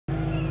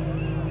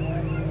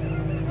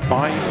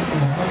5,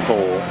 4,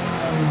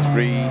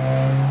 3,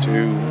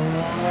 2,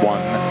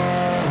 1,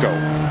 go.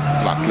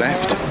 Flat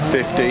left,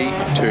 50,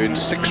 turn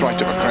 6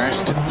 right of a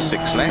crest,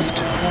 6 left,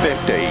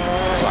 50.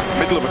 Flat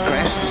middle of a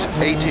crest,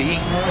 80,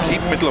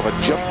 keep middle of a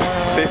jump,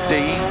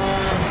 50.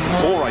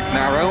 4 right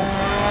narrow,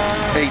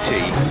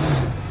 80.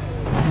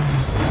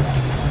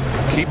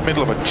 Keep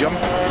middle of a jump,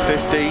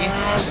 50.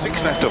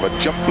 6 left of a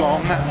jump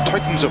long,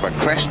 tightens of a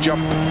crest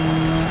jump,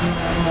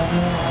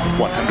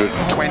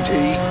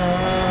 120.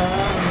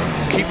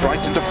 Keep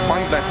right into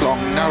 5 left long,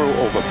 narrow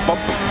over bump,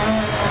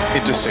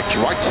 into 6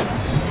 right,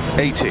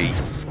 80.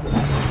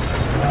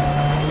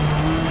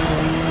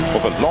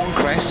 Over long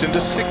crest into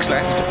 6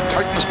 left,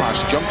 tightens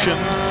past junction,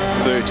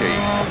 30.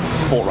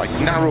 4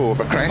 right narrow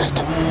over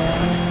crest,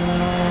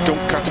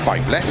 don't cut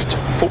 5 left,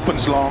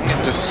 opens long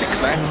into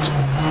 6 left,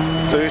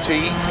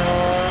 30.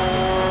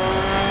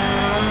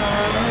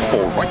 4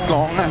 right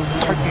long,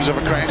 tightens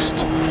over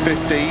crest,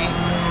 50.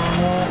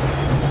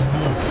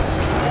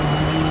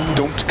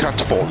 Don't cut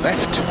 4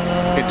 left,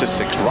 into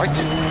 6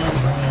 right,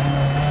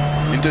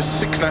 into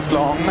 6 left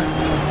long,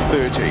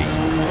 30.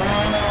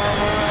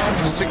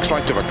 6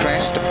 right of a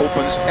crest,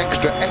 opens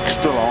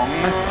extra long,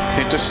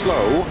 into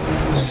slow,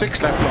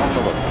 6 left long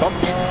of a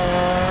bump,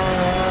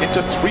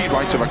 into 3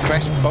 right of a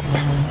crest bump,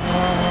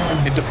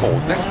 into 4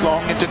 left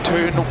long, into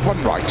turn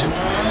 1 right,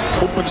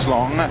 opens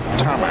long,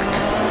 tarmac.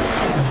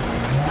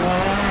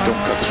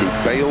 Don't cut through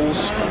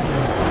bales,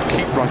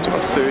 keep right of a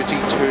 30,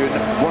 turn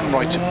 1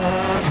 right,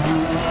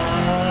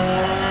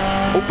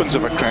 opens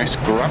of a crest,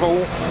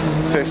 gravel,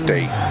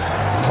 50,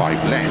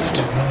 5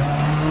 left,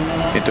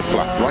 into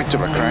flat right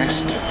of a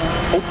crest,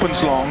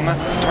 opens long,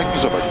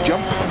 tightens of a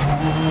jump,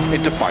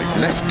 into 5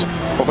 left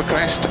of a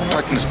crest,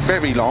 tightens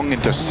very long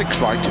into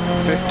 6 right,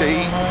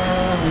 50,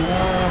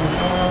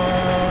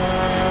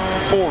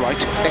 4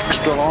 right,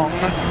 extra long,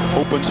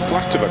 opens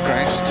flat of a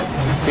crest,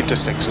 into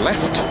 6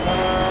 left,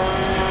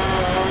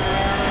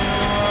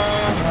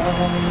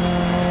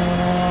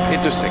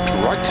 into 6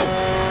 right,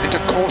 into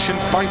caution,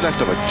 5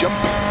 left of a jump,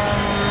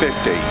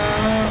 50.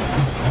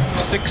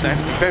 6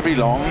 left, very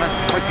long,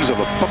 tightens of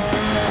a bump,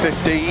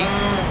 50.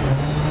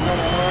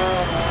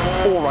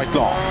 4 right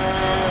long.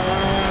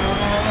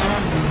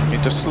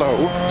 Into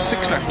slow,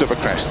 6 left of a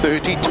crest,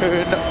 30,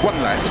 turn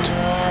 1 left,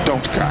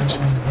 don't cut.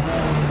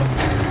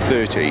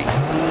 30,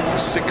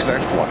 6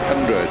 left,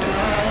 100.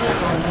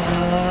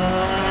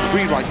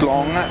 3 right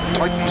long,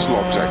 tightens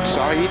logs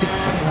outside,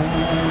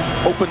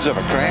 opens of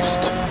a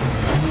crest,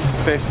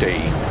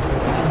 50.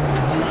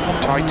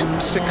 Tight,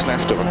 6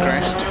 left of a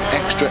crest,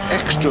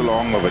 extra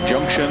long of a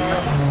junction,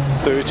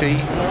 30.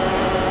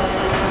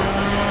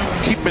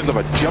 Keep middle of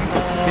a jump,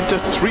 into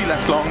 3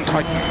 left long,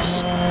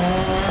 tightens,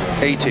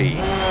 80.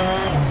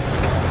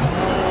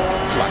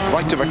 Flat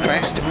right of a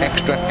crest,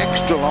 extra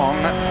long,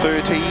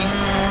 30.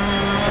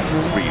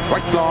 3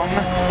 right long,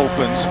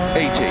 opens,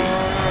 80.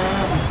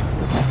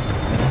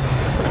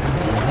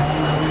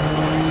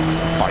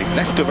 5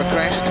 left of a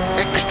crest,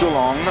 extra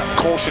long,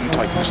 caution,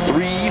 tightens,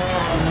 3.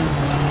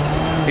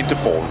 Into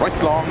 4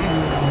 right long,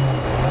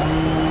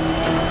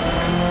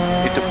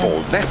 into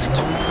 4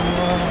 left,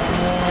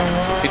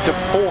 into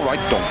 4 right,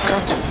 don't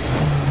cut,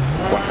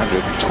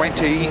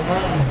 120,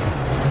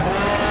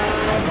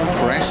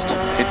 crest,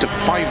 into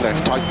 5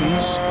 left,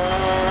 tightens,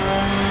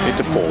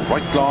 into 4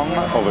 right long,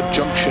 of a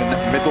junction,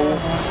 middle,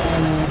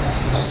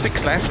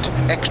 6 left,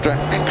 extra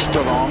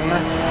long,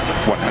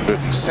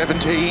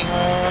 170,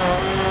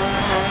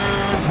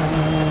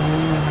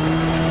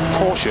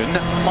 caution,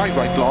 5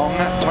 right long,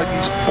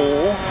 tightens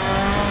 4,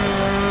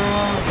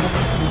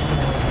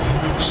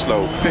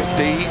 slow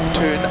 50,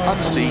 turn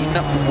unseen,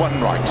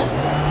 1 right,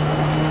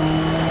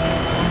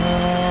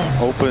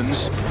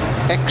 opens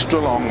extra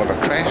long of a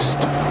crest,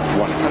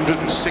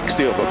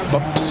 160 over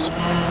bumps,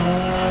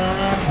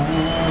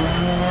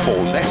 4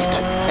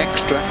 left,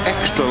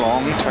 extra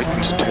long,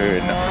 tightens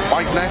turn,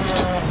 5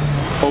 left,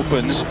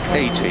 opens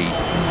 80.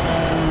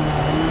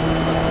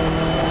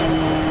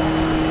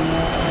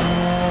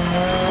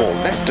 4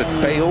 left at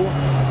bail,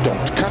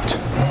 don't cut,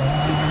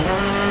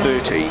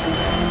 30,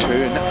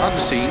 turn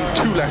unseen,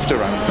 2 left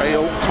around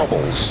bail,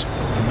 cobbles,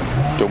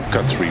 don't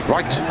cut 3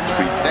 right,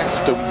 3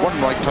 left and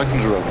 1 right,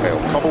 tightens around bail,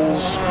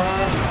 cobbles,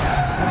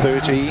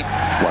 30,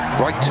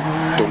 1 right,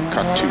 don't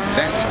cut 2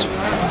 left,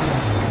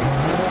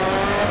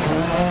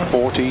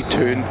 40,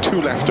 turn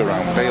 2 left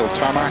around bail,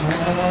 tarmac,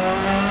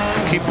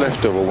 keep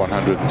left over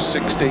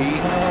 160,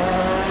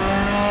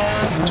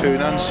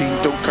 turn unseen,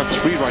 don't cut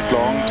 3 right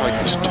long,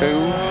 tightens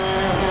 2,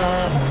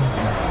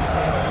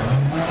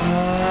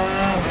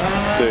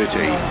 30,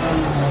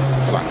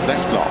 flat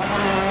left long,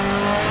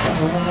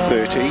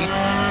 30,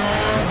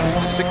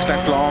 6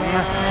 left long,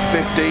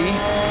 50,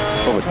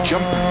 over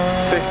jump,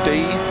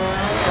 50,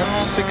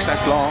 6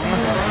 left long,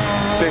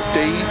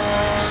 50,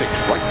 6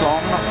 right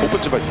long,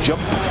 opens of a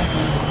jump,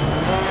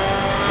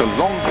 to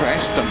long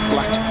crest and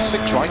flat,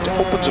 6 right,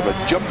 opens of a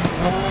jump,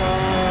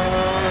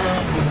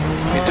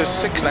 into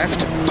 6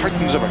 left,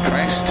 tightens of a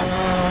crest,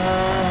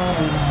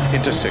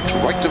 into 6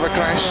 right of a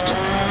crest,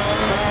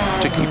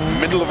 to keep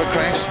middle of a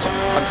crest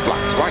and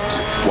flat right,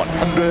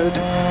 100.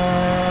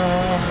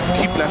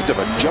 Keep left of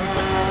a jump,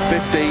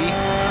 50.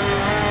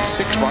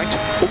 6 right,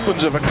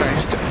 opens of a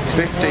crest,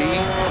 50.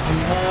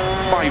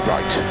 5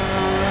 right,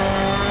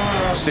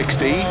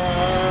 60.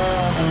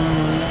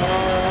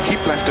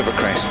 Keep left of a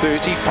crest,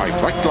 30.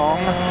 5 right long.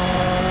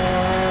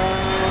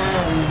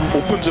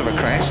 Opens of a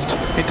crest,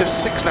 into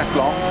 6 left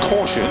long,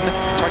 caution,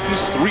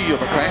 tightens 3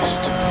 of a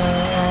crest.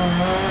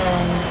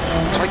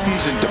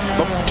 Tightens into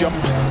bump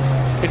jump,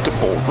 into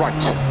 4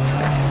 right,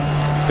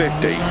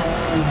 50.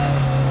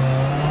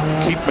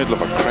 Keep middle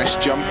of a crest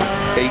jump,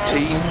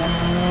 80.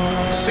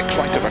 6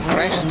 right of a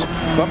crest,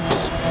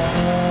 bumps.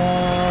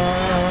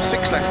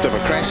 6 left of a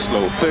crest,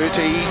 slow,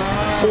 30.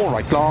 4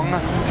 right long,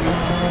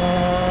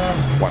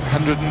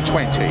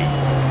 120.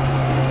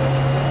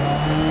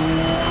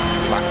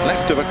 Flat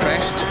left of a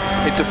crest,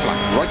 into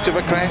flat right of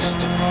a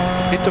crest,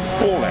 into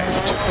 4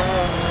 left.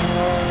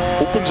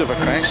 Opens of a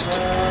crest,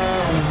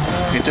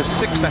 into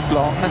 6 left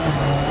long,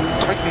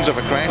 tightens of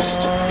a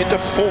crest, into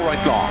 4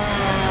 right long.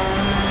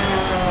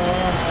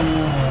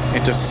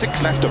 Into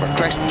 6 left of a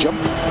crest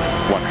jump,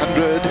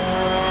 100.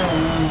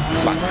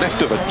 Flat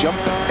left of a jump,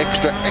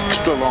 extra,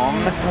 extra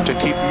long, to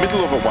keep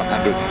middle of a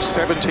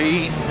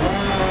 170.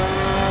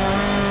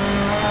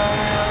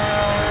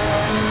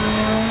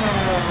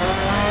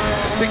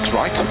 Six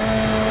right,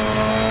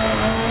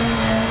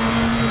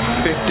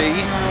 50,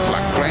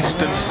 flat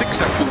crest and 6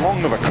 left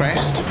long of a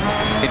crest,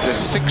 into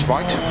 6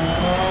 right,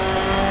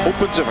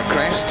 opens of a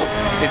crest,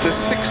 into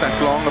 6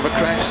 left long of a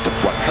crest,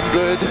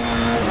 100,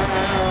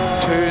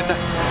 turn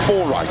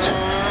 4 right,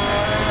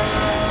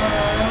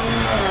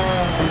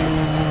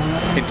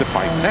 into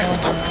 5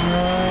 left,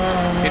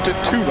 into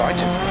 2 right,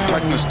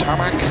 tightens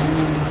tarmac,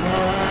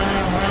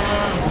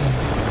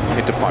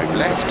 into 5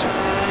 left,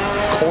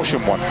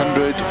 caution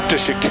 100, to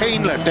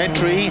chicane left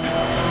entry,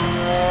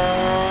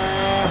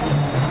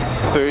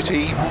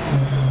 30,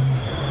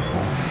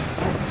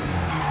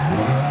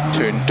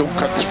 turn don't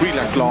cut 3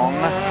 left long,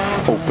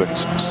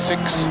 opens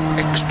 6,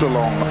 extra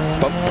long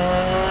bump,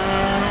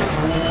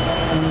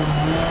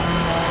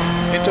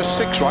 into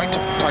 6 right,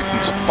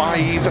 tightens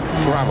 5,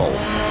 gravel,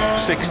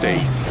 60,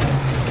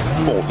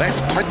 4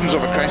 left, tightens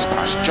over crest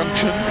past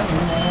junction,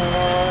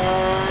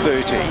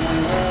 30,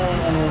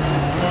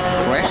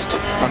 crest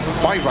and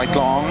 5 right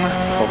long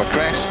over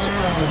crest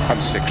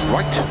and 6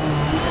 right,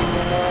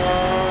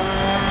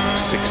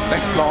 6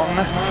 left long,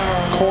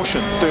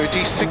 caution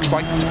 30, 6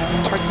 right,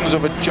 tightens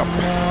of a jump,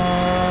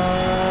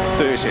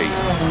 30,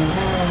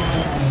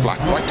 flat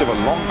right of a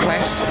long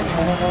crest,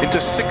 into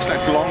 6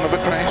 left long of a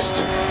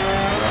crest,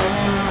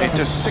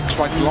 into 6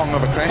 right long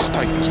of a crest,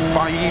 tightens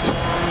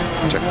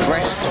 5, to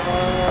crest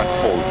and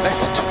 4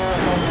 left,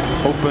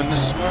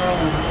 opens,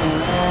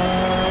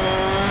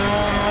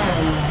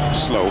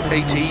 slow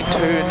 80,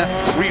 turn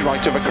 3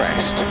 right of a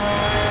crest,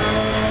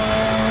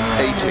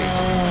 80,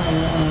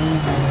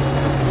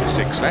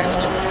 6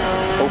 left,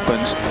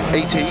 opens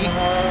 80,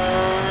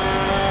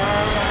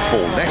 4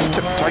 left,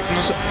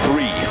 tightens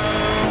 3,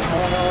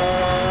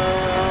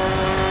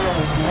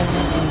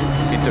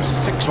 into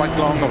 6 right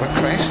long of a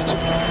crest,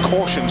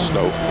 caution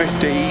slow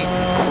 50,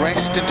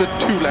 crest into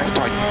 2 left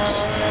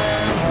tightens,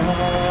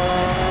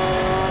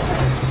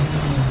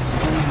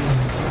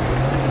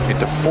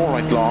 into 4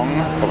 right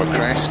long of a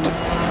crest,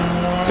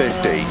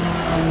 50.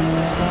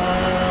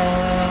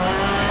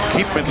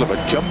 Keep middle of a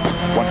jump,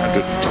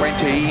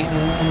 120.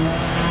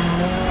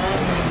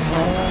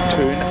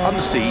 Turn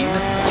unseen,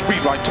 3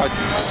 right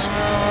tightens.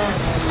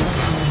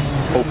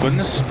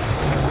 Opens.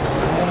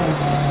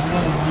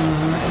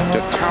 To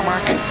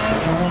tarmac.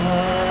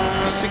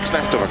 6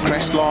 left of a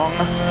crest long,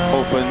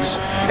 opens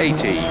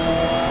 80.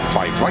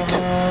 5 right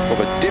of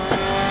a dip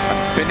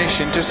and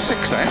finish into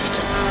 6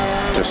 left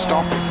to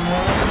stop.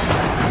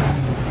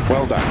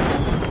 Well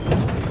done.